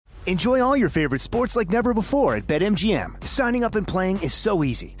Enjoy all your favorite sports like never before at BetMGM. Signing up and playing is so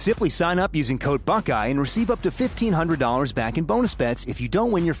easy. Simply sign up using code Buckeye and receive up to $1,500 back in bonus bets if you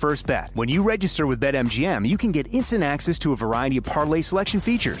don't win your first bet. When you register with BetMGM, you can get instant access to a variety of parlay selection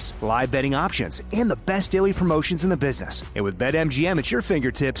features, live betting options, and the best daily promotions in the business. And with BetMGM at your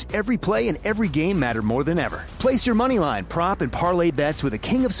fingertips, every play and every game matter more than ever. Place your moneyline, prop, and parlay bets with the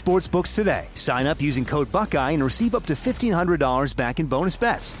king of sportsbooks today. Sign up using code Buckeye and receive up to $1,500 back in bonus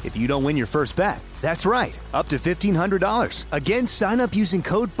bets if you don't win your first bet. That's right, up to $1,500. Again, sign up using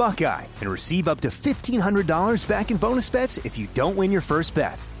code Buckeye and receive up to $1,500 back in bonus bets if you don't win your first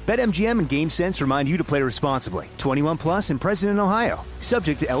bet. BetMGM and GameSense remind you to play responsibly. 21 plus and present in Ohio.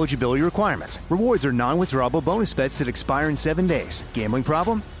 Subject to eligibility requirements. Rewards are non-withdrawable bonus bets that expire in 7 days. Gambling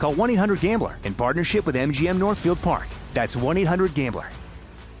problem? Call 1-800-GAMBLER in partnership with MGM Northfield Park. That's 1-800-GAMBLER.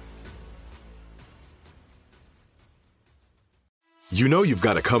 You know you've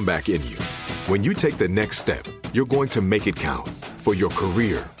got a comeback in you. When you take the next step, you're going to make it count. For your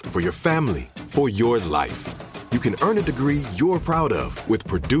career, for your family, for your life. You can earn a degree you're proud of with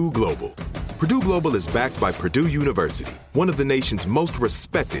Purdue Global. Purdue Global is backed by Purdue University, one of the nation's most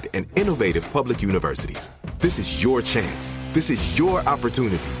respected and innovative public universities. This is your chance. This is your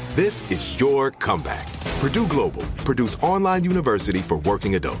opportunity. This is your comeback. Purdue Global, Purdue's online university for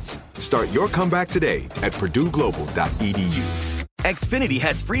working adults. Start your comeback today at purdueglobal.edu. Xfinity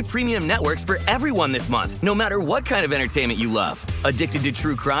has free premium networks for everyone this month, no matter what kind of entertainment you love. Addicted to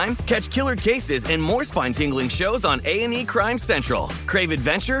true crime? Catch killer cases and more spine-tingling shows on A&E Crime Central. Crave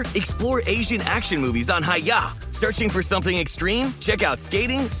adventure? Explore Asian action movies on Hi-YAH. Searching for something extreme? Check out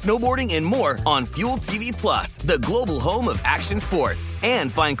skating, snowboarding, and more on Fuel TV Plus, the global home of action sports.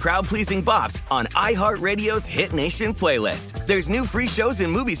 And find crowd-pleasing bops on iHeartRadio's Hit Nation playlist. There's new free shows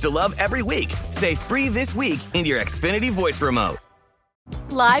and movies to love every week. Say free this week in your Xfinity voice remote.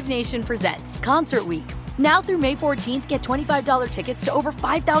 Live Nation presents Concert Week. Now through May 14th, get $25 tickets to over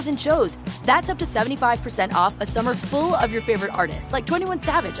 5,000 shows. That's up to 75% off a summer full of your favorite artists like 21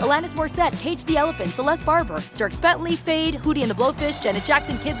 Savage, Alanis Morissette, Cage the Elephant, Celeste Barber, Dierks Bentley, Fade, Hootie and the Blowfish, Janet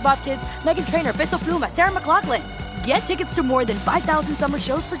Jackson, Kids Bop Kids, Meghan Trainor, Peso Pluma, Sarah McLachlan. Get tickets to more than 5,000 summer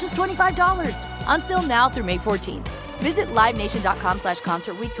shows for just $25. Until now through May 14th. Visit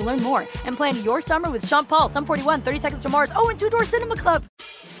LiveNation.com/Concert Week to learn more and plan your summer with Sean Paul, Sum 41, 30 Seconds to Mars, and Two Door Cinema Club.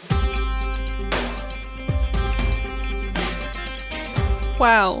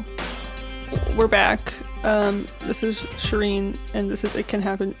 Wow. We're back. This is Shireen, and this is It Can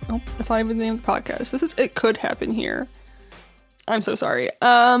Happen. Oh, that's not even the name of the podcast. This is It Could Happen Here. I'm so sorry.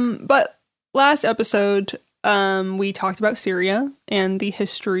 But last episode, we talked about Syria and the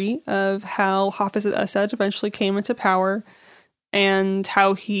history of how Hafez al-Assad eventually came into power and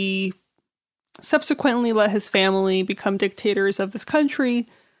how he subsequently let his family become dictators of this country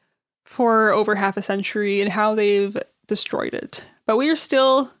for over half a century and how they've destroyed it. But we are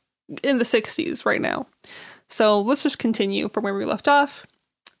still in the 60s right now. So let's just continue from where we left off.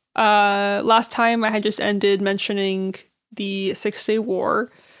 Last time I had just ended mentioning the Six-Day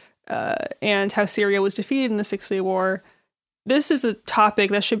War and how Syria was defeated in the Six-Day War. This is a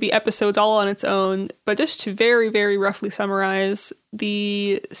topic that should be episodes all on its own, but just to very, very roughly summarize,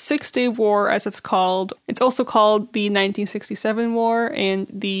 the Six-Day War, as it's called, it's also called the 1967 War and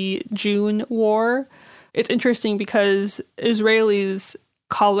the June War. It's interesting because Israelis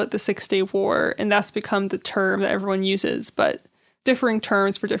call it the Six-Day War, and that's become the term that everyone uses, but differing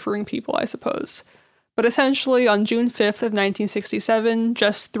terms for differing people, I suppose. But essentially, on June 5th of 1967,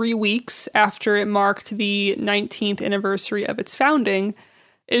 just 3 weeks after it marked the 19th anniversary of its founding,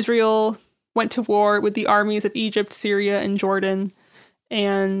 Israel went to war with the armies of Egypt, Syria, and Jordan,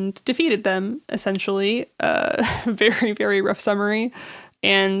 and defeated them, essentially. Very, very rough summary.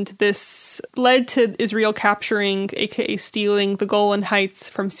 And this led to Israel capturing, aka stealing, the Golan Heights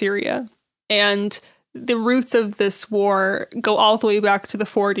from Syria. And the roots of this war go all the way back to the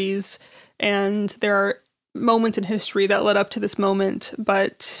 40s, and there are moments in history that led up to this moment,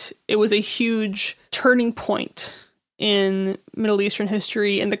 but it was a huge turning point in Middle Eastern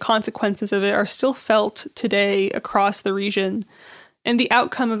history, and the consequences of it are still felt today across the region. And the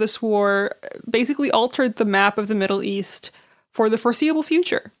outcome of this war basically altered the map of the Middle East for the foreseeable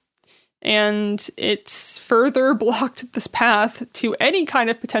future. And it's further blocked this path to any kind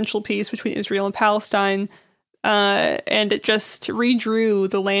of potential peace between Israel and Palestine. And it just redrew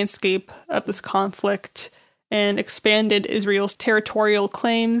the landscape of this conflict and expanded Israel's territorial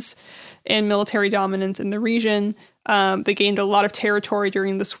claims and military dominance in the region. They gained a lot of territory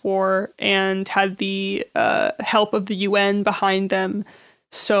during this war and had the help of the UN behind them.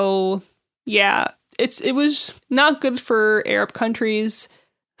 So, yeah, it was not good for Arab countries.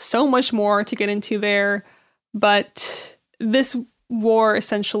 So much more to get into there. But this war,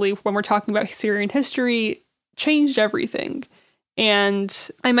 essentially, when we're talking about Syrian history, changed everything. And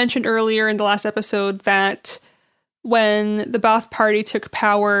I mentioned earlier in the last episode that when the Ba'ath Party took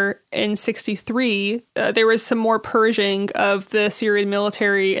power in 1963, there was some more purging of the Syrian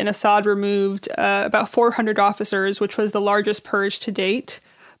military, and Assad removed about 400 officers, which was the largest purge to date.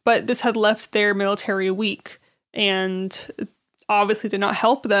 But this had left their military weak and obviously did not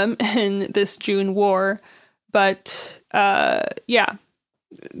help them in this June war. But yeah,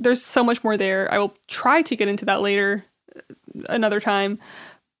 there's so much more there. I will try to get into that later, another time.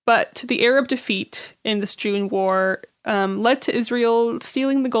 But the Arab defeat in this June war led to Israel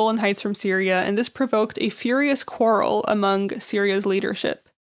stealing the Golan Heights from Syria, and this provoked a furious quarrel among Syria's leadership.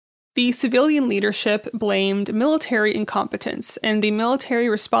 The civilian leadership blamed military incompetence, and the military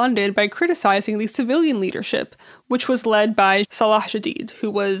responded by criticizing the civilian leadership, which was led by Salah Jadid, who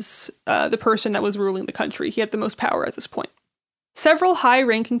was the person that was ruling the country. He had the most power at this point. Several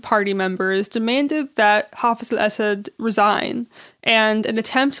high-ranking party members demanded that Hafiz al-Assad resign, and an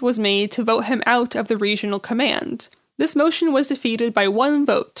attempt was made to vote him out of the regional command. This motion was defeated by one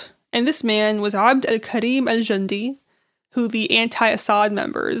vote, and this man was Abd al-Karim al-Jundi, who the anti-Assad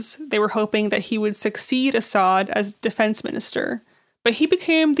members, they were hoping that he would succeed Assad as defense minister. But he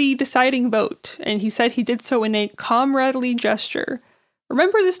became the deciding vote, and he said he did so in a comradely gesture.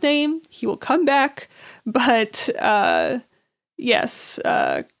 Remember this name? He will come back, but yes,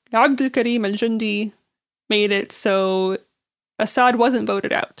 Abd al-Karim al-Jundi made it so Assad wasn't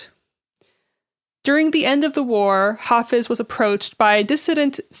voted out. During the end of the war, Hafiz was approached by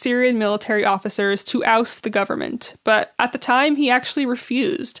dissident Syrian military officers to oust the government, but at the time he actually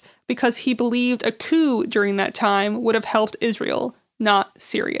refused because he believed a coup during that time would have helped Israel, not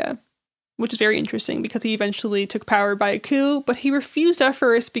Syria. Which is very interesting because he eventually took power by a coup, but he refused at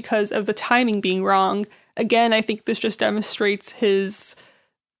first because of the timing being wrong. Again, I think this just demonstrates his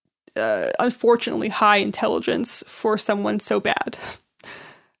unfortunately high intelligence for someone so bad.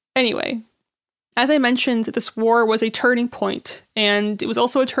 Anyway, as I mentioned, this war was a turning point, and it was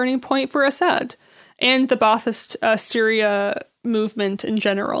also a turning point for Assad and the Ba'athist Syria movement in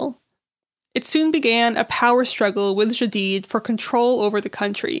general. It soon began a power struggle with Jadid for control over the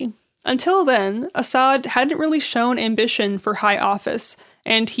country. Until then, Assad hadn't really shown ambition for high office,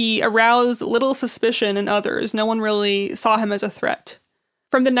 and he aroused little suspicion in others. No one really saw him as a threat.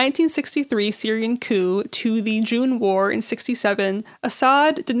 From the 1963 Syrian coup to the June War in 1967,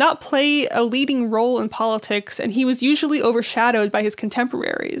 Assad did not play a leading role in politics, and he was usually overshadowed by his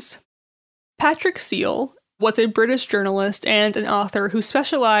contemporaries. Patrick Seale was a British journalist and an author who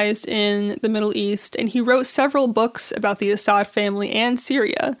specialized in the Middle East, and he wrote several books about the Assad family and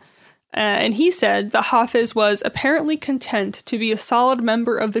Syria. And he said that Hafiz was apparently content to be a solid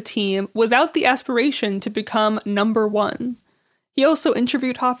member of the team without the aspiration to become number one. He also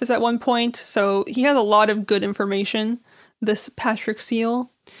interviewed Hafiz at one point, so he had a lot of good information, this Patrick Seale,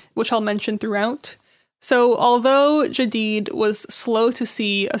 which I'll mention throughout. So although Jadid was slow to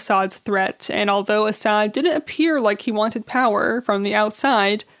see Assad's threat, and although Assad didn't appear like he wanted power from the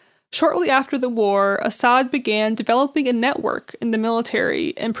outside, shortly after the war, Assad began developing a network in the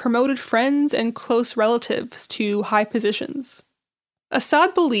military and promoted friends and close relatives to high positions.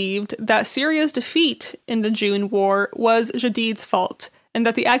 Assad believed that Syria's defeat in the June War was Jadid's fault, and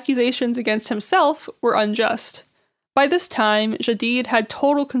that the accusations against himself were unjust. By this time, Jadid had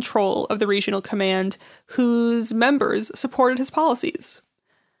total control of the regional command, whose members supported his policies.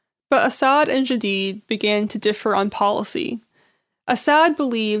 But Assad and Jadid began to differ on policy. Assad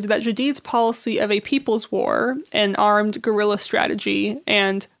believed that Jadid's policy of a people's war, an armed guerrilla strategy,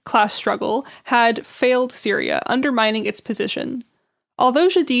 and class struggle had failed Syria, undermining its position. Although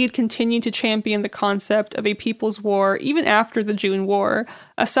Jadid continued to champion the concept of a people's war even after the June War,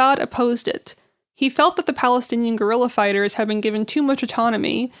 Assad opposed it. He felt that the Palestinian guerrilla fighters had been given too much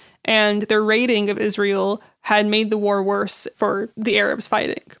autonomy, and their raiding of Israel had made the war worse for the Arabs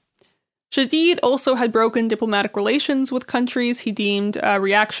fighting. Jadid also had broken diplomatic relations with countries he deemed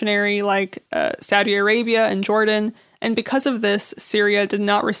reactionary, like Saudi Arabia and Jordan, and because of this, Syria did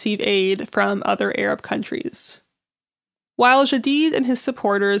not receive aid from other Arab countries. While Jadid and his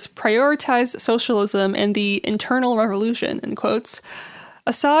supporters prioritized socialism and the internal revolution, in quotes,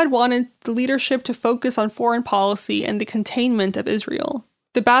 Assad wanted the leadership to focus on foreign policy and the containment of Israel.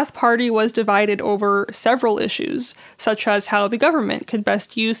 The Ba'ath Party was divided over several issues, such as how the government could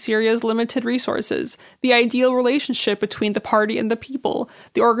best use Syria's limited resources, the ideal relationship between the party and the people,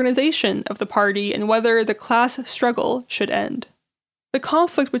 the organization of the party, and whether the class struggle should end. The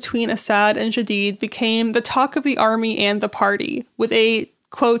conflict between Assad and Jadid became the talk of the army and the party, with a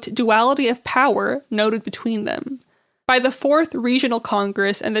quote, duality of power noted between them. By the 4th Regional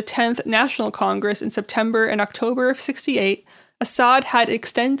Congress and the 10th National Congress in September and October of 68, Assad had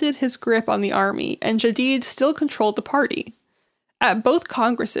extended his grip on the army, and Jadid still controlled the party. At both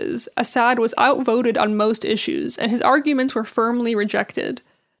Congresses, Assad was outvoted on most issues, and his arguments were firmly rejected.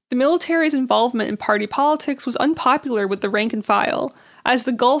 The military's involvement in party politics was unpopular with the rank and file. As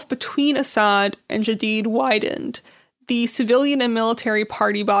the gulf between Assad and Jadid widened, the civilian and military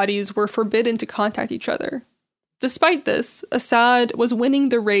party bodies were forbidden to contact each other. Despite this, Assad was winning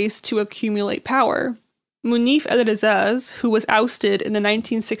the race to accumulate power. Munif el-Razaz, who was ousted in the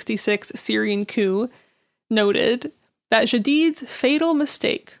 1966 Syrian coup, noted that Jadid's fatal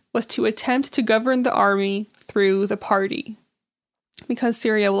mistake was to attempt to govern the army through the party. Because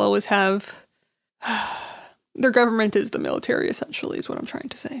Syria will always have... their government is the military, essentially, is what I'm trying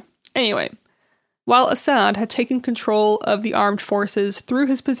to say. Anyway, while Assad had taken control of the armed forces through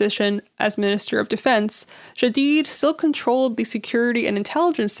his position as Minister of Defense, Jadid still controlled the security and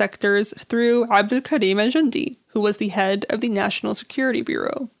intelligence sectors through Abdul Karim al-Jundi, who was the head of the National Security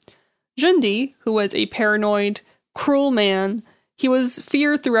Bureau. Jundi, who was a paranoid, cruel man, he was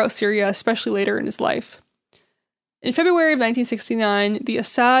feared throughout Syria, especially later in his life. In February of 1969, the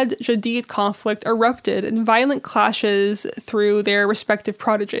Assad-Jadid conflict erupted in violent clashes through their respective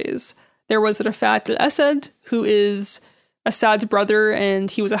proteges. There was Rafat al-Assad, who is Assad's brother,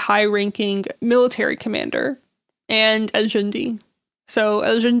 and he was a high-ranking military commander, and al-Jundi. So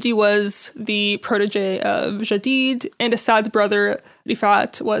al-Jundi was the protege of Jadid, and Assad's brother,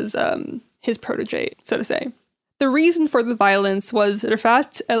 Rifat, was his protege, so to say. The reason for the violence was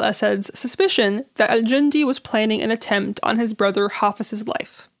Rafat al-Assad's suspicion that al-Jundi was planning an attempt on his brother Hafiz's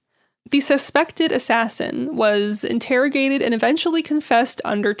life. The suspected assassin was interrogated and eventually confessed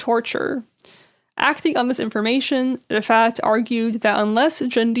under torture. Acting on this information, Rafat argued that unless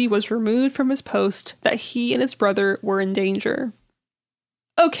Jundi was removed from his post, that he and his brother were in danger.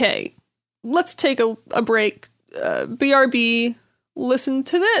 Okay, let's take a break. BRB, listen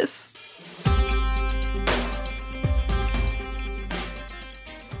to this.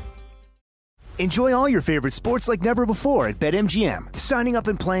 Enjoy all your favorite sports like never before at BetMGM. Signing up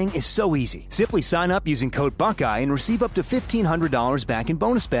and playing is so easy. Simply sign up using code Buckeye and receive up to $1,500 back in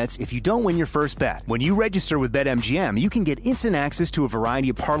bonus bets if you don't win your first bet. When you register with BetMGM, you can get instant access to a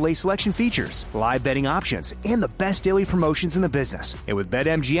variety of parlay selection features, live betting options, and the best daily promotions in the business. And with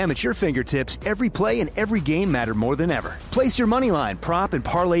BetMGM at your fingertips, every play and every game matter more than ever. Place your moneyline, prop, and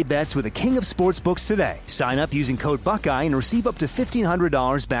parlay bets with the king of sportsbooks today. Sign up using code Buckeye and receive up to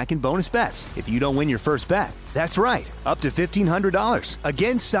 $1,500 back in bonus bets if you don't win your first bet. That's right, up to $1,500.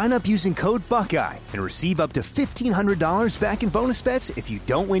 Again, sign up using code Buckeye and receive up to $1,500 back in bonus bets if you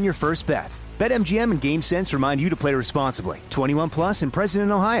don't win your first bet. BetMGM and GameSense remind you to play responsibly. 21 plus and present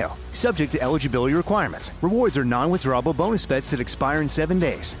in Ohio. Subject to eligibility requirements. Rewards are non-withdrawable bonus bets that expire in 7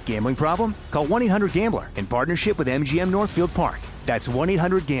 days. Gambling problem? Call 1-800-GAMBLER in partnership with MGM Northfield Park. That's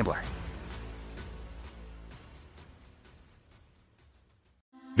 1-800-GAMBLER.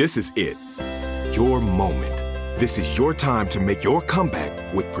 This is it. Your moment. This is your time to make your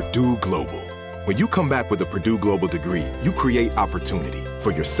comeback with Purdue Global. When you come back with a Purdue Global degree, you create opportunity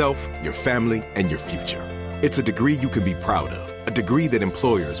for yourself, your family, and your future. It's a degree you can be proud of, a degree that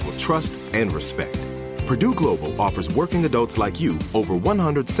employers will trust and respect. Purdue Global offers working adults like you over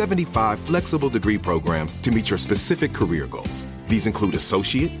 175 flexible degree programs to meet your specific career goals. These include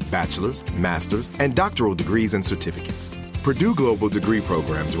associate, bachelor's, master's, and doctoral degrees and certificates. Purdue Global degree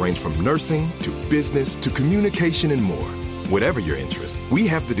programs range from nursing to business to communication and more. Whatever your interest, we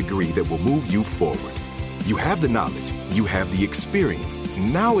have the degree that will move you forward. You have the knowledge, you have the experience.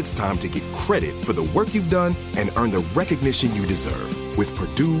 Now it's time to get credit for the work you've done and earn the recognition you deserve with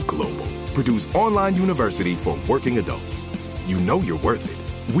Purdue Global, Purdue's online university for working adults. You know you're worth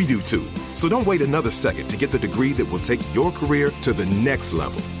it. We do too. So don't wait another second to get the degree that will take your career to the next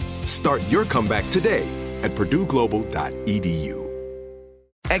level. Start your comeback today at purdueglobal.edu.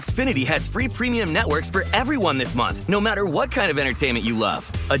 Xfinity has free premium networks for everyone this month, no matter what kind of entertainment you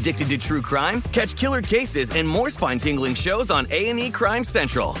love. Addicted to true crime? Catch killer cases and more spine-tingling shows on A&E Crime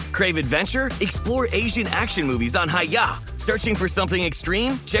Central. Crave adventure? Explore Asian action movies on Hi-YAH. Searching for something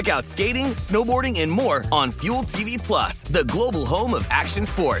extreme? Check out skating, snowboarding, and more on Fuel TV Plus, the global home of action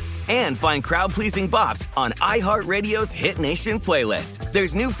sports. And find crowd-pleasing bops on iHeartRadio's Hit Nation playlist.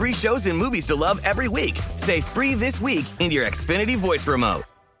 There's new free shows and movies to love every week. Say free this week in your Xfinity voice remote.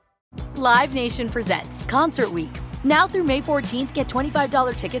 Live Nation presents Concert Week. Now through May 14th, get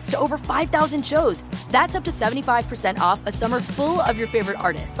 $25 tickets to over 5,000 shows. That's up to 75% off a summer full of your favorite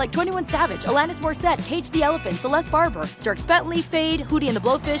artists like 21 Savage, Alanis Morissette, Cage the Elephant, Celeste Barber, Dierks Bentley, Fade, Hootie and the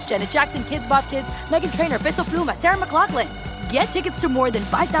Blowfish, Janet Jackson, Kidz Bop Kids, Meghan Trainor, Peso Pluma, Sarah McLachlan. Get tickets to more than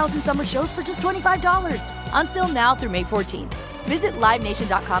 5,000 summer shows for just $25. Until now through May 14th. Visit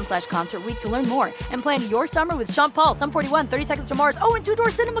LiveNation.com/Concert Week to learn more and plan your summer with Sean Paul, Sum 41, 30 Seconds to Mars, and Two Door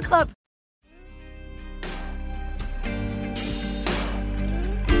Cinema Club.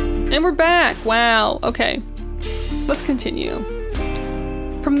 And we're back. Wow. Okay. Let's continue.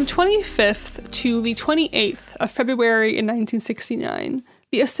 From the 25th to the 28th of February in 1969,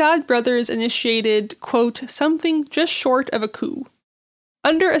 the Assad brothers initiated, quote, something just short of a coup.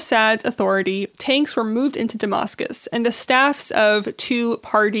 Under Assad's authority, tanks were moved into Damascus, and the staffs of two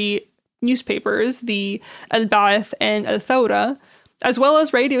party newspapers, the Al-Ba'ath and Al-Thawra, as well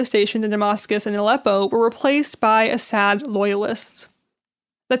as radio stations in Damascus and Aleppo, were replaced by Assad loyalists.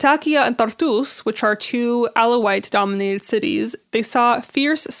 Latakia and Tartus, which are two Alawite-dominated cities, they saw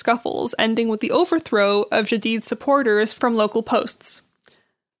fierce scuffles ending with the overthrow of Jadid's supporters from local posts.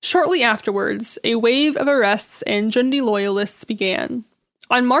 Shortly afterwards, a wave of arrests and Jundi loyalists began.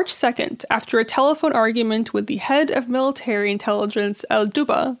 On March 2nd, after a telephone argument with the head of military intelligence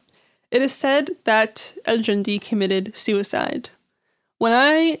Al-Duba, it is said that Al-Jundi committed suicide. When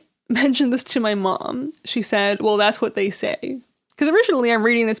I mentioned this to my mom, she said, well, that's what they say. Because originally I'm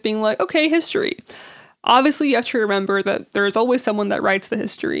reading this being like, okay, history. Obviously, you have to remember that there's always someone that writes the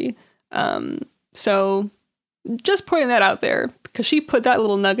history. So just putting that out there, because she put that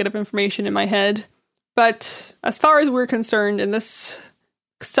little nugget of information in my head. But as far as we're concerned in this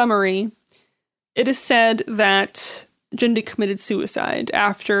summary, it is said that Jundi committed suicide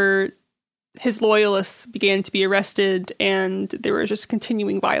after his loyalists began to be arrested and there was just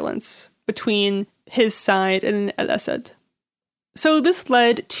continuing violence between his side and al-Assad. So this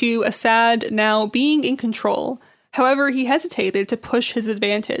led to Assad now being in control. However, he hesitated to push his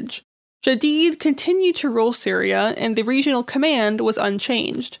advantage. Jadid continued to rule Syria, and the regional command was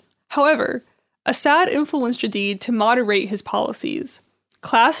unchanged. However, Assad influenced Jadid to moderate his policies.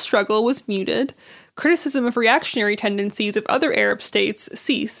 Class struggle was muted, criticism of reactionary tendencies of other Arab states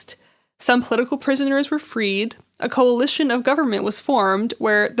ceased, some political prisoners were freed, a coalition of government was formed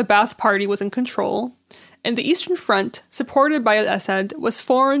where the Ba'ath Party was in control, and the Eastern Front, supported by al-Assad, was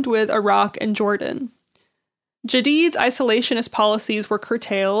formed with Iraq and Jordan. Jadid's isolationist policies were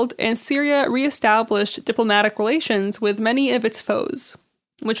curtailed, and Syria re-established diplomatic relations with many of its foes,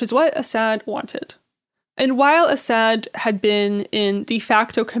 which is what Assad wanted. And while Assad had been in de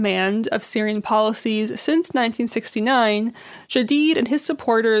facto command of Syrian policies since 1969, Jadid and his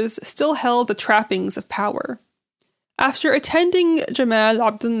supporters still held the trappings of power. After attending Jamal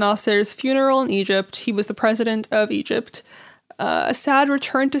Abdel Nasser's funeral in Egypt, he was the president of Egypt, Assad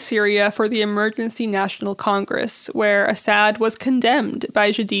returned to Syria for the Emergency National Congress, where Assad was condemned by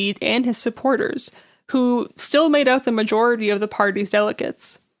Jadid and his supporters, who still made out the majority of the party's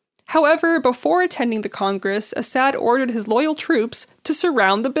delegates. However, before attending the Congress, Assad ordered his loyal troops to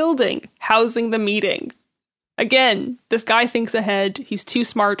surround the building, housing the meeting. Again, this guy thinks ahead. He's too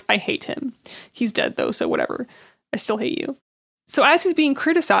smart. I hate him. He's dead, though, so whatever. I still hate you. So as he's being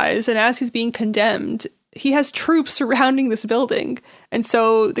criticized and as he's being condemned, he has troops surrounding this building. And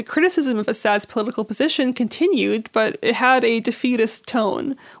so the criticism of Assad's political position continued, but it had a defeatist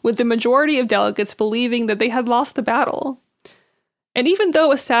tone, with the majority of delegates believing that they had lost the battle. And even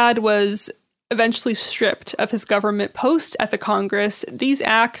though Assad was eventually stripped of his government post at the Congress, these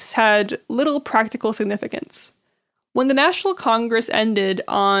acts had little practical significance. When the National Congress ended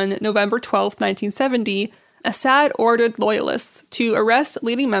on November 12, 1970, Assad ordered loyalists to arrest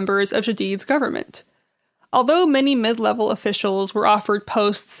leading members of Jadid's government. Although many mid-level officials were offered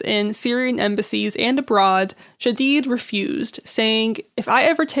posts in Syrian embassies and abroad, Jadid refused, saying, "If I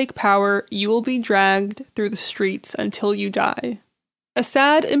ever take power, you will be dragged through the streets until you die."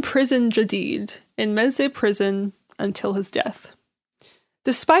 Assad imprisoned Jadid in Mezze prison until his death.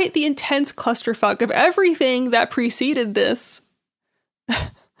 Despite the intense clusterfuck of everything that preceded this,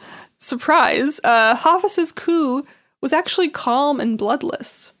 surprise, Hafez's coup was actually calm and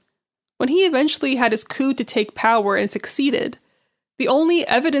bloodless. When he eventually had his coup to take power and succeeded, the only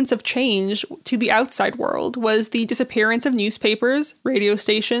evidence of change to the outside world was the disappearance of newspapers, radio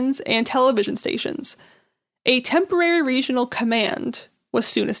stations, and television stations. A temporary regional command was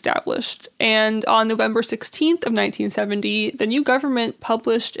soon established, and on November 16th of 1970, the new government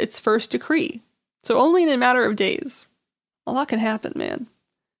published its first decree. So only in a matter of days. A lot can happen, man.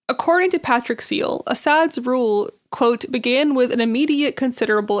 According to Patrick Seal, Assad's rule quote, began with an immediate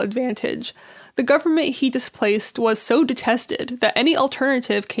considerable advantage. The government he displaced was so detested that any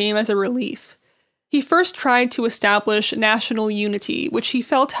alternative came as a relief. He first tried to establish national unity, which he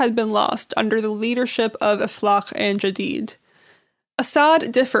felt had been lost under the leadership of Aflaq and Jadid.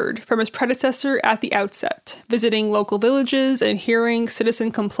 Assad differed from his predecessor at the outset, visiting local villages and hearing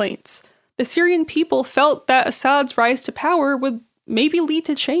citizen complaints. The Syrian people felt that Assad's rise to power would maybe lead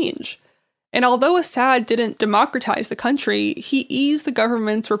to change. And although Assad didn't democratize the country, he eased the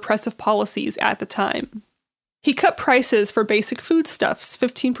government's repressive policies at the time. He cut prices for basic foodstuffs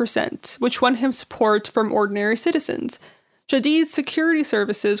 15%, which won him support from ordinary citizens. Jadid's security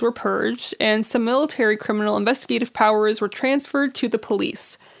services were purged, and some military criminal investigative powers were transferred to the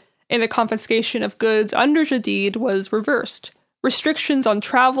police, and the confiscation of goods under Jadid was reversed. Restrictions on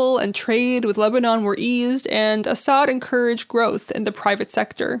travel and trade with Lebanon were eased, and Assad encouraged growth in the private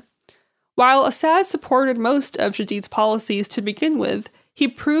sector. While Assad supported most of Jadid's policies to begin with, he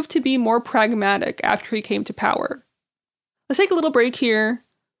proved to be more pragmatic after he came to power. Let's take a little break here.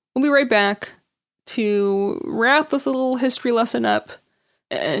 We'll be right back to wrap this little history lesson up,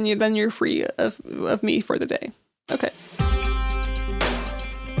 and then you're free of me for the day. Okay.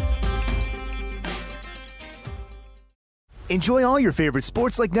 Enjoy all your favorite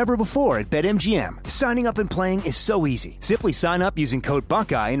sports like never before at BetMGM. Signing up and playing is so easy. Simply sign up using code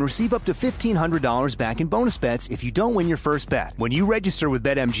Buckeye and receive up to $1,500 back in bonus bets if you don't win your first bet. When you register with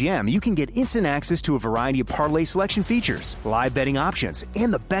BetMGM, you can get instant access to a variety of parlay selection features, live betting options,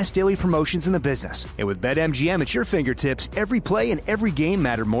 and the best daily promotions in the business. And with BetMGM at your fingertips, every play and every game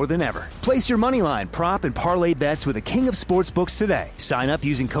matter more than ever. Place your moneyline, prop, and parlay bets with the king of sportsbooks today. Sign up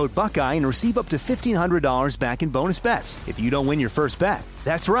using code Buckeye and receive up to $1,500 back in bonus bets if you don't win your first bet.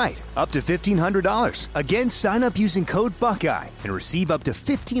 That's right, up to $1,500. Again, sign up using code Buckeye and receive up to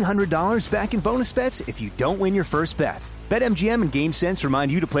 $1,500 back in bonus bets if you don't win your first bet. BetMGM and GameSense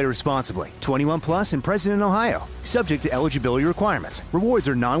remind you to play responsibly. 21 plus and present in Ohio. Subject to eligibility requirements. Rewards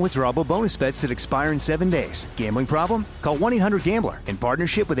are non-withdrawable bonus bets that expire in 7 days. Gambling problem? Call 1-800-GAMBLER in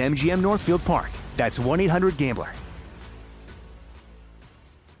partnership with MGM Northfield Park. That's 1-800-GAMBLER.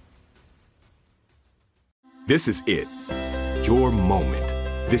 This is it. Your moment.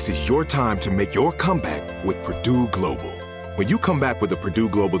 This is your time to make your comeback with Purdue Global. When you come back with a Purdue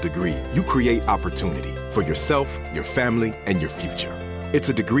Global degree, you create opportunity for yourself, your family, and your future. It's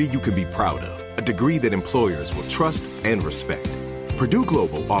a degree you can be proud of, a degree that employers will trust and respect. Purdue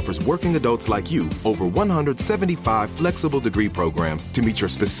Global offers working adults like you over 175 flexible degree programs to meet your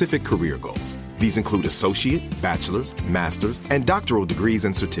specific career goals. These include associate, bachelor's, master's, and doctoral degrees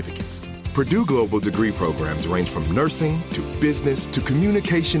and certificates. Purdue Global degree programs range from nursing to business to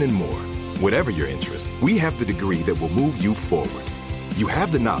communication and more. Whatever your interest, we have the degree that will move you forward. You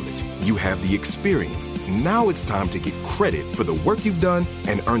have the knowledge, you have the experience. Now it's time to get credit for the work you've done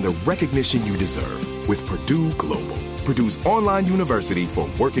and earn the recognition you deserve with Purdue Global, Purdue's online university for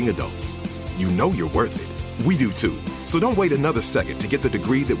working adults. You know you're worth it. We do too. So don't wait another second to get the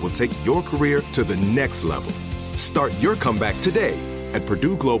degree that will take your career to the next level. Start your comeback today at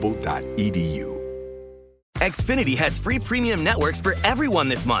purdueglobal.edu. Xfinity has free premium networks for everyone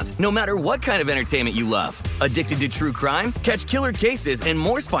this month, no matter what kind of entertainment you love. Addicted to true crime? Catch killer cases and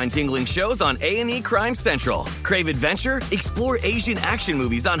more spine-tingling shows on A&E Crime Central. Crave adventure? Explore Asian action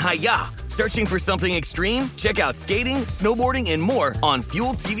movies on Hi-YAH. Searching for something extreme? Check out skating, snowboarding, and more on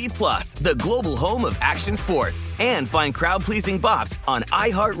Fuel TV Plus, the global home of action sports. And find crowd-pleasing bops on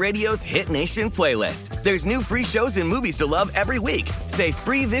iHeartRadio's Hit Nation playlist. There's new free shows and movies to love every week. Say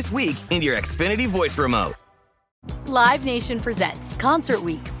free this week in your Xfinity voice remote. Live Nation presents Concert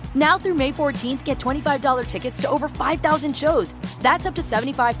Week. Now through May 14th, get $25 tickets to over 5,000 shows. That's up to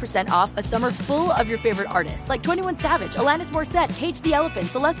 75% off a summer full of your favorite artists like 21 Savage, Alanis Morissette, Cage the Elephant,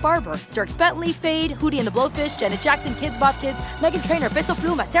 Celeste Barber, Dierks Bentley, Fade, Hootie and the Blowfish, Janet Jackson, Kidz Bop Kids, Meghan Trainor, Bissell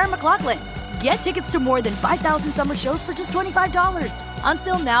Pluma, Sarah McLachlan. Get tickets to more than 5,000 summer shows for just $25.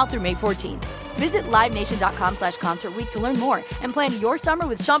 Until now through May 14th. Visit LiveNation.com/Concert Week to learn more and plan your summer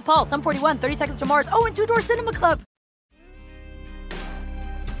with Sean Paul, Sum 41, 30 Seconds to Mars, and Two Door Cinema Club.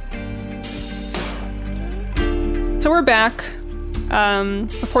 So we're back.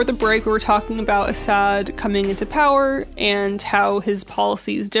 Before the break, we were talking about Assad coming into power and how his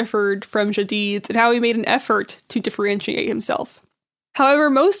policies differed from Jadid's and how he made an effort to differentiate himself. However,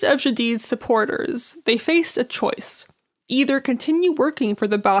 most of Jadid's supporters, they faced a choice. Either continue working for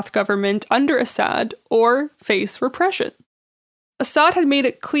the Ba'ath government under Assad or face repression. Assad had made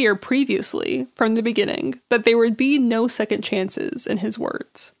it clear previously, from the beginning, that there would be no second chances, in his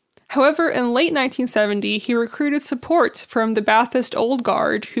words. However, in late 1970, he recruited support from the Ba'athist Old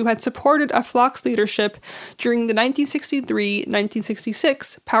Guard, who had supported Aflaq's leadership during the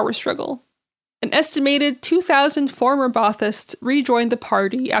 1963-1966 power struggle. An estimated 2,000 former Ba'athists rejoined the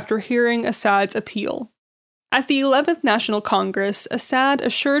party after hearing Assad's appeal. At the 11th National Congress, Assad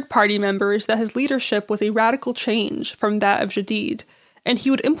assured party members that his leadership was a radical change from that of Jadid, and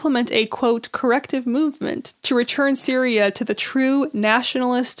he would implement a, quote, corrective movement to return Syria to the true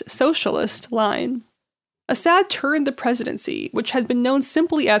nationalist socialist line. Assad turned the presidency, which had been known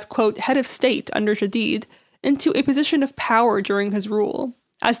simply as, quote, head of state under Jadid, into a position of power during his rule.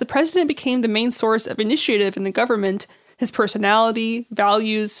 As the president became the main source of initiative in the government, his personality,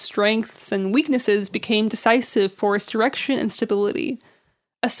 values, strengths, and weaknesses became decisive for its direction and stability.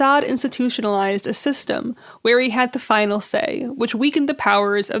 Assad institutionalized a system where he had the final say, which weakened the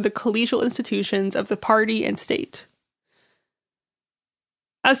powers of the collegial institutions of the party and state.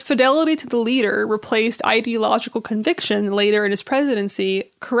 As fidelity to the leader replaced ideological conviction later in his presidency,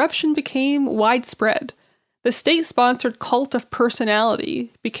 corruption became widespread. The state-sponsored cult of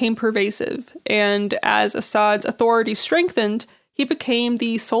personality became pervasive, and as Assad's authority strengthened, he became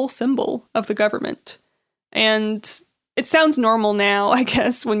the sole symbol of the government. And it sounds normal now, I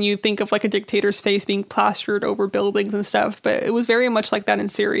guess, when you think of like a dictator's face being plastered over buildings and stuff, but it was very much like that in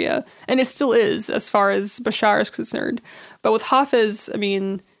Syria, and it still is as far as Bashar is concerned. But with Hafez, I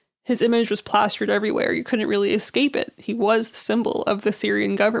mean, his image was plastered everywhere. You couldn't really escape it. He was the symbol of the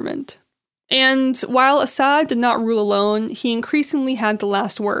Syrian government. And while Assad did not rule alone, he increasingly had the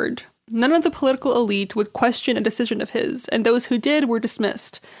last word. None of the political elite would question a decision of his, and those who did were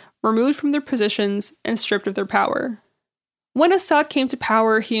dismissed, removed from their positions, and stripped of their power. When Assad came to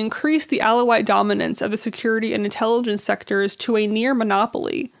power, he increased the Alawite dominance of the security and intelligence sectors to a near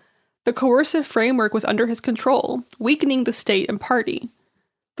monopoly. The coercive framework was under his control, weakening the state and party.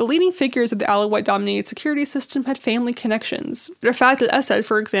 The leading figures of the Alawite-dominated security system had family connections. Rafat al-Assad,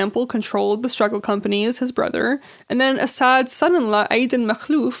 for example, controlled the struggle company as his brother, and then Assad's son-in-law, Aydin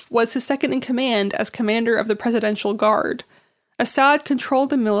Makhlouf, was his second-in-command as commander of the Presidential Guard. Assad controlled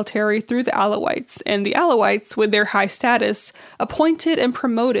the military through the Alawites, and the Alawites, with their high status, appointed and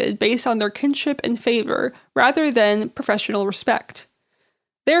promoted based on their kinship and favor rather than professional respect.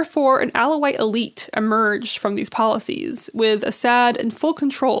 Therefore, an Alawite elite emerged from these policies, with Assad in full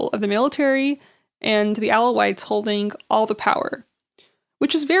control of the military and the Alawites holding all the power.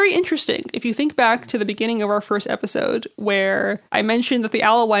 Which is very interesting if you think back to the beginning of our first episode, where I mentioned that the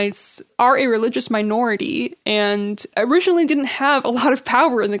Alawites are a religious minority and originally didn't have a lot of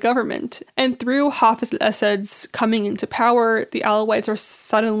power in the government. And through Hafez al-Assad's coming into power, the Alawites are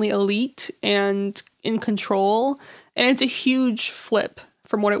suddenly elite and in control, and it's a huge flip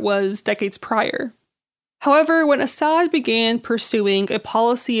from what it was decades prior. However, when Assad began pursuing a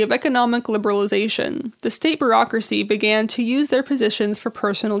policy of economic liberalization, the state bureaucracy began to use their positions for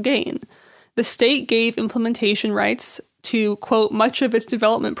personal gain. The state gave implementation rights to, quote, much of its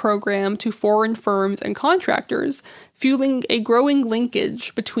development program to foreign firms and contractors, fueling a growing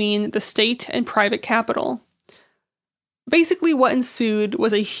linkage between the state and private capital. Basically, what ensued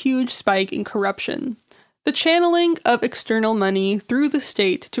was a huge spike in corruption. The channeling of external money through the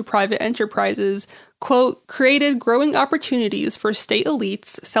state to private enterprises, quote, created growing opportunities for state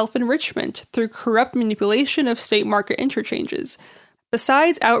elites' self-enrichment through corrupt manipulation of state market interchanges.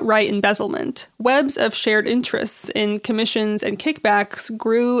 Besides outright embezzlement, webs of shared interests in commissions and kickbacks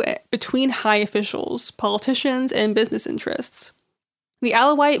grew between high officials, politicians, and business interests. The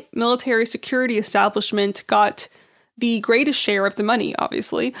Alawite military security establishment got the greatest share of the money,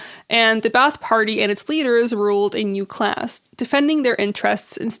 obviously, and the Ba'ath Party and its leaders ruled a new class, defending their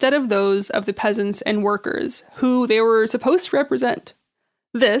interests instead of those of the peasants and workers, who they were supposed to represent.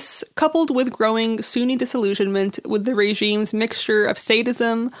 This, coupled with growing Sunni disillusionment with the regime's mixture of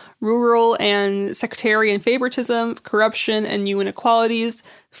sadism, rural and sectarian favoritism, corruption, and new inequalities,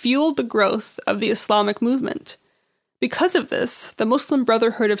 fueled the growth of the Islamic movement. Because of this, the Muslim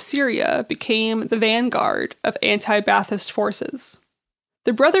Brotherhood of Syria became the vanguard of anti-Ba'athist forces.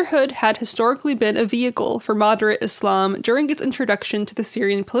 The Brotherhood had historically been a vehicle for moderate Islam during its introduction to the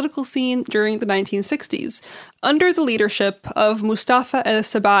Syrian political scene during the 1960s. Under the leadership of Mustafa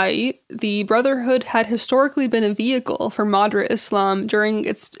al-Sabai, the Brotherhood had historically been a vehicle for moderate Islam during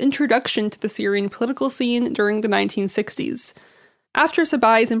its introduction to the Syrian political scene during the 1960s. After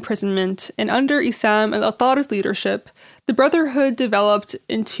Sabai's imprisonment, and under Issam al-Attar's leadership, the Brotherhood developed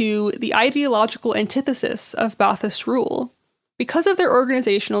into the ideological antithesis of Ba'athist rule. Because of their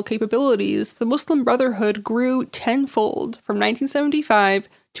organizational capabilities, the Muslim Brotherhood grew tenfold from 1975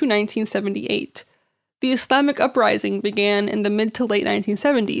 to 1978. The Islamic uprising began in the mid to late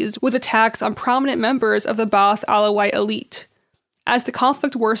 1970s with attacks on prominent members of the Ba'ath Alawite elite. As the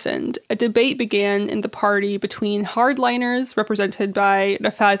conflict worsened, a debate began in the party between hardliners, represented by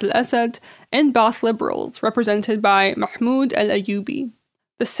Rafat al-Assad, and Ba'ath liberals, represented by Mahmoud al-Ayyubi.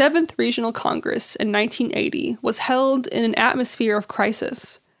 The 7th Regional Congress in 1980 was held in an atmosphere of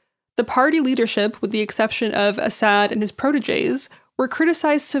crisis. The party leadership, with the exception of Assad and his protégés, were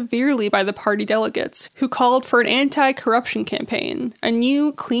criticized severely by the party delegates, who called for an anti-corruption campaign, a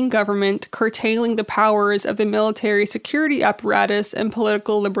new, clean government curtailing the powers of the military security apparatus and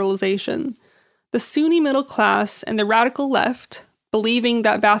political liberalization. The Sunni middle class and the radical left, believing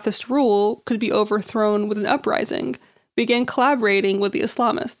that Ba'athist rule could be overthrown with an uprising, began collaborating with the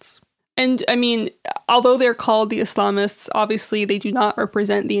Islamists. And, I mean, although they're called the Islamists, obviously they do not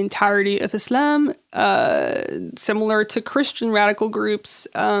represent the entirety of Islam, similar to Christian radical groups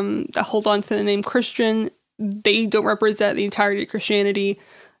that hold on to the name Christian. They don't represent the entirety of Christianity,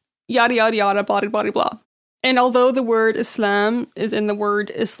 yada, yada, yada, blah, blah, blah, blah. And although the word Islam is in the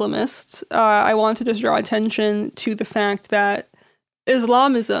word Islamist, I want to just draw attention to the fact that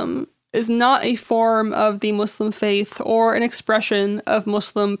Islamism is not a form of the Muslim faith or an expression of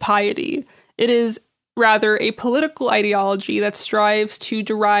Muslim piety. It is rather a political ideology that strives to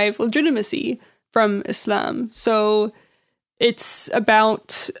derive legitimacy from Islam. So it's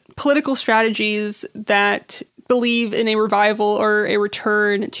about political strategies that believe in a revival or a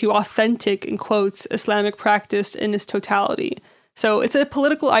return to authentic, in quotes, Islamic practice in its totality. So it's a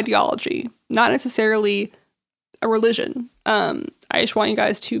political ideology, not necessarily a religion. I just want you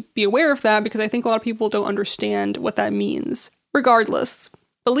guys to be aware of that because I think a lot of people don't understand what that means. Regardless,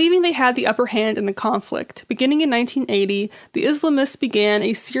 believing they had the upper hand in the conflict, beginning in 1980, the Islamists began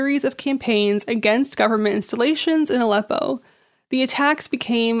a series of campaigns against government installations in Aleppo. The attacks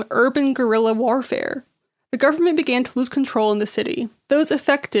became urban guerrilla warfare. The government began to lose control in the city. Those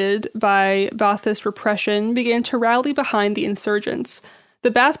affected by Ba'athist repression began to rally behind the insurgents.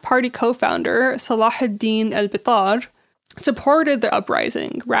 The Ba'ath Party co-founder, Salah ad-Din al-Bitar, supported the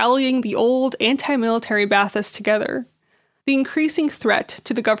uprising, rallying the old anti-military Ba'athists together. The increasing threat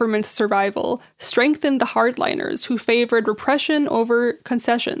to the government's survival strengthened the hardliners who favored repression over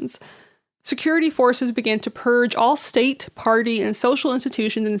concessions. Security forces began to purge all state, party, and social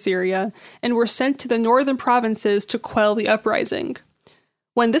institutions in Syria and were sent to the northern provinces to quell the uprising.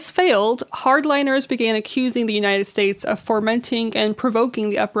 When this failed, hardliners began accusing the United States of fomenting and provoking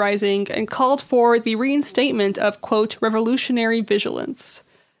the uprising and called for the reinstatement of, quote, revolutionary vigilance.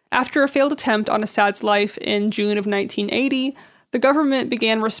 After a failed attempt on Assad's life in June of 1980, the government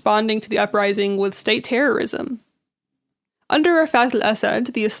began responding to the uprising with state terrorism. Under Rafat al-Assad,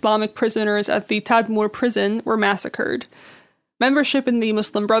 the Islamic prisoners at the Tadmur prison were massacred. Membership in the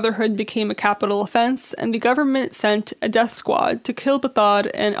Muslim Brotherhood became a capital offense, and the government sent a death squad to kill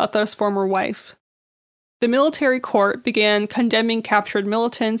Bitar and Attar's former wife. The military court began condemning captured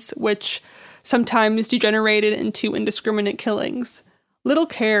militants, which sometimes degenerated into indiscriminate killings. Little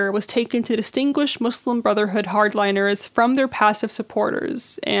care was taken to distinguish Muslim Brotherhood hardliners from their passive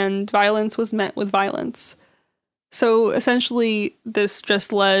supporters, and violence was met with violence. So essentially, this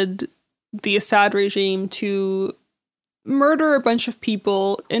just led the Assad regime to murder a bunch of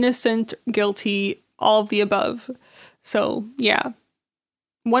people, innocent, guilty, all of the above. So, yeah.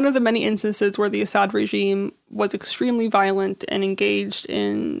 One of the many instances where the Assad regime was extremely violent and engaged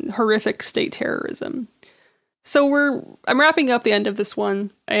in horrific state terrorism. So I'm wrapping up the end of this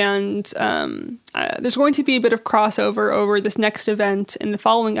one, and there's going to be a bit of crossover over this next event in the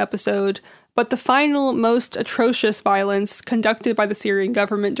following episode, but the final, most atrocious violence conducted by the Syrian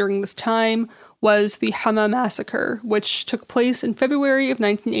government during this time was the Hama massacre, which took place in February of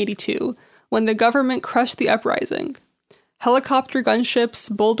 1982, when the government crushed the uprising. Helicopter gunships,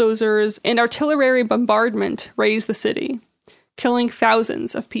 bulldozers, and artillery bombardment razed the city, killing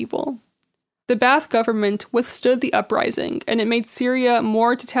thousands of people. The Ba'ath government withstood the uprising, and it made Syria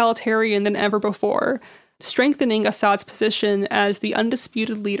more totalitarian than ever before, strengthening Assad's position as the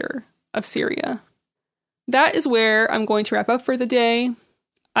undisputed leader of Syria. That is where I'm going to wrap up for the day.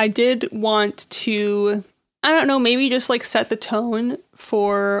 I did want to, I don't know, maybe just like set the tone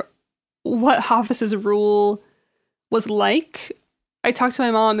for what Hafiz's rule was like. I talked to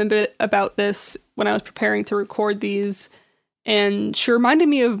my mom a bit about this when I was preparing to record these, and she reminded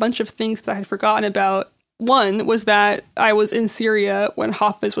me of a bunch of things that I had forgotten about. One was that I was in Syria when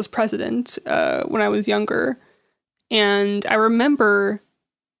Hafiz was president, when I was younger, and I remember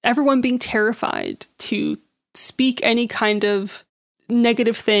everyone being terrified to speak any kind of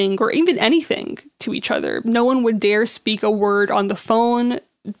negative thing or even anything to each other. No one would dare speak a word on the phone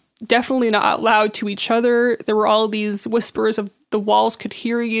definitely not out loud to each other. There were all these whispers of the walls could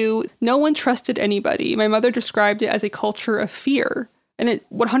hear you. No one trusted anybody. My mother described it as a culture of fear. And it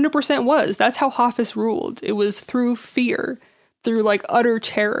 100% was. That's how Hafiz ruled. It was through fear, through like utter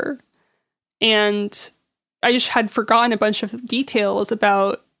terror. And I just had forgotten a bunch of details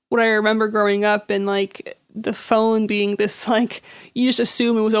about what I remember growing up, and like the phone being this, like, you just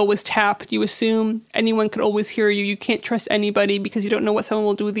assume it was always tapped. You assume anyone could always hear you. You can't trust anybody because you don't know what someone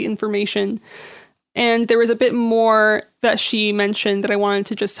will do with the information. And there was a bit more that she mentioned that I wanted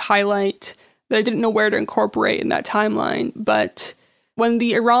to just highlight that I didn't know where to incorporate in that timeline. But when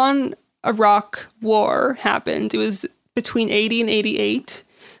the Iran-Iraq war happened, it was between 80 and 88,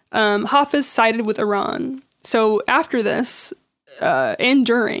 Hafiz sided with Iran. So after this, and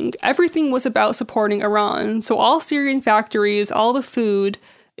during, everything was about supporting Iran. So all Syrian factories, all the food,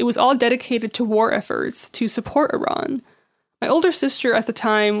 it was all dedicated to war efforts to support Iran. My older sister at the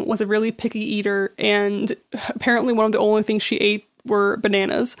time was a really picky eater, and apparently one of the only things she ate were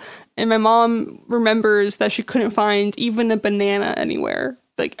bananas. And my mom remembers that she couldn't find even a banana anywhere.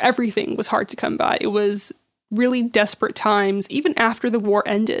 Like, everything was hard to come by. It was really desperate times, even after the war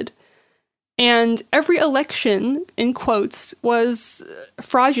ended. And every election, in quotes, was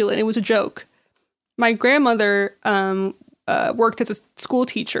fraudulent. It was a joke. My grandmother worked as a school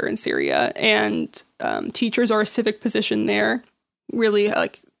teacher in Syria, and teachers are a civic position there. Really,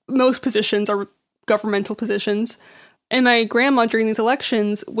 like, most positions are governmental positions. And my grandma, during these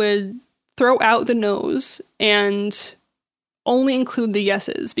elections, would throw out the no's and only include the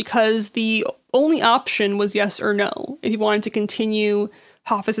yeses, because the only option was yes or no, if you wanted to continue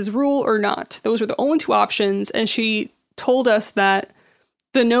Hafiz's rule or not. Those were the only two options, and she told us that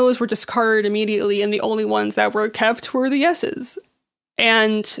the no's were discarded immediately, and the only ones that were kept were the yeses.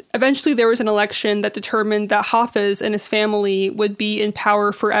 And eventually there was an election that determined that Hafiz and his family would be in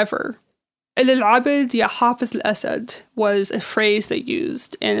power forever. El-Abid ya Hafiz al-Assad was a phrase they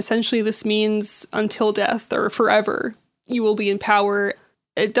used, and essentially this means until death or forever. You will be in power.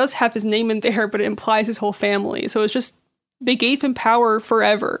 It does have his name in there, but it implies his whole family. So it's just, they gave him power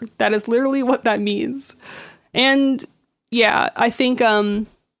forever. That is literally what that means. And yeah, I think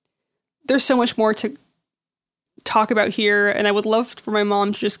there's so much more to talk about here, and I would love for my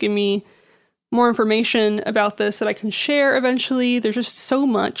mom to just give me more information about this that I can share eventually. There's just so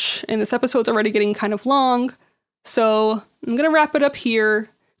much, and this episode's already getting kind of long. So I'm going to wrap it up here.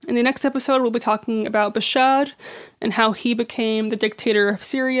 In the next episode, we'll be talking about Bashar and how he became the dictator of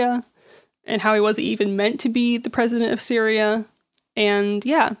Syria and how he wasn't even meant to be the president of Syria. And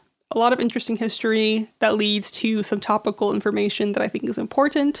yeah, a lot of interesting history that leads to some topical information that I think is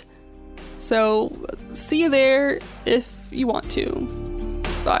important. So see you there if you want to.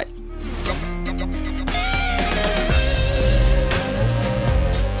 Bye.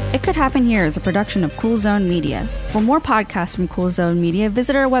 It Could Happen Here is a production of Cool Zone Media. For more podcasts from Cool Zone Media,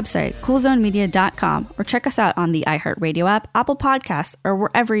 visit our website, coolzonemedia.com, or check us out on the iHeartRadio app, Apple Podcasts, or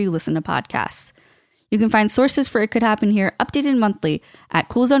wherever you listen to podcasts. You can find sources for It Could Happen Here updated monthly at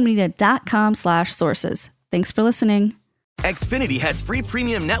coolzonemedia.com/sources. Thanks for listening. Xfinity has free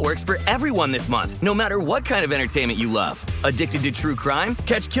premium networks for everyone this month, no matter what kind of entertainment you love. Addicted to true crime?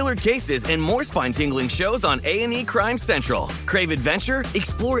 Catch killer cases and more spine-tingling shows on A&E Crime Central. Crave adventure?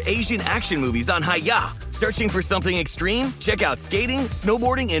 Explore Asian action movies on Hayya. Searching for something extreme? Check out skating,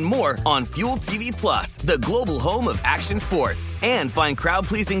 snowboarding, and more on Fuel TV Plus, the global home of action sports. And find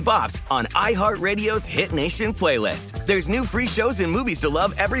crowd-pleasing bops on iHeartRadio's Hit Nation playlist. There's new free shows and movies to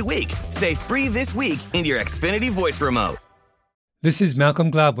love every week. Say free this week in your Xfinity voice remote. This is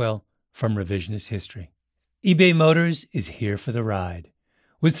Malcolm Gladwell from Revisionist History. eBay Motors is here for the ride.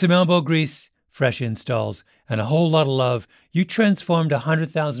 With some elbow grease, fresh installs, and a whole lot of love, you transformed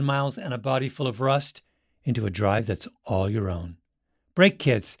 100,000 miles and a body full of rust into a drive that's all your own. Brake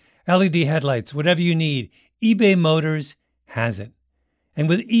kits, LED headlights, whatever you need, eBay Motors has it. And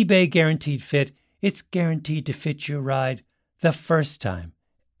with eBay Guaranteed Fit, it's guaranteed to fit your ride the first time,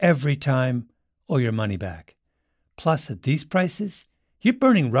 every time, or your money back. Plus, at these prices, you're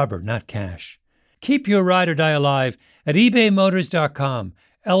burning rubber, not cash. Keep your ride or die alive at ebaymotors.com.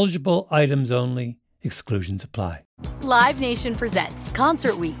 Eligible items only. Exclusions apply. Live Nation presents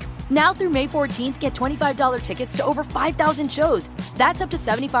Concert Week. Now through May 14th, get $25 tickets to over 5,000 shows. That's up to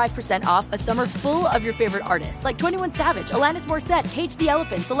 75% off a summer full of your favorite artists like 21 Savage, Alanis Morissette, Cage the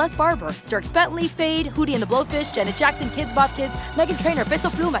Elephant, Celeste Barber, Dierks Bentley, Fade, Hootie and the Blowfish, Janet Jackson, Kidz Bop Kids, Meghan Trainor, Peso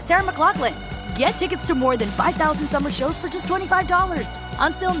Pluma, Sarah McLachlan. Get tickets to more than 5,000 summer shows for just $25.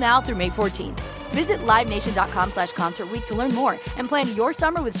 On sale now through May 14th. Visit LiveNation.com/Concert Week to learn more and plan your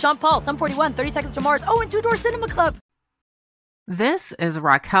summer with Sean Paul, Sum 41, 30 Seconds to Mars, and Two Door Cinema Club. This is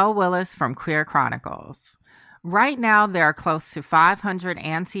Raquel Willis from Queer Chronicles. Right now, there are close to 500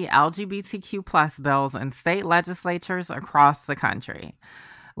 anti-LGBTQ+ bills in state legislatures across the country.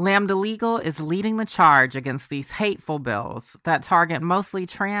 Lambda Legal is leading the charge against these hateful bills that target mostly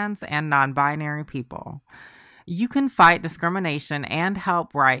trans and non-binary people. You can fight discrimination and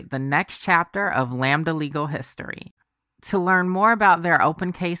help write the next chapter of Lambda Legal history. To learn more about their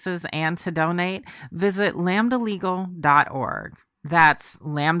open cases and to donate, visit lambdalegal.org. That's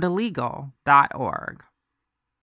lambdalegal.org.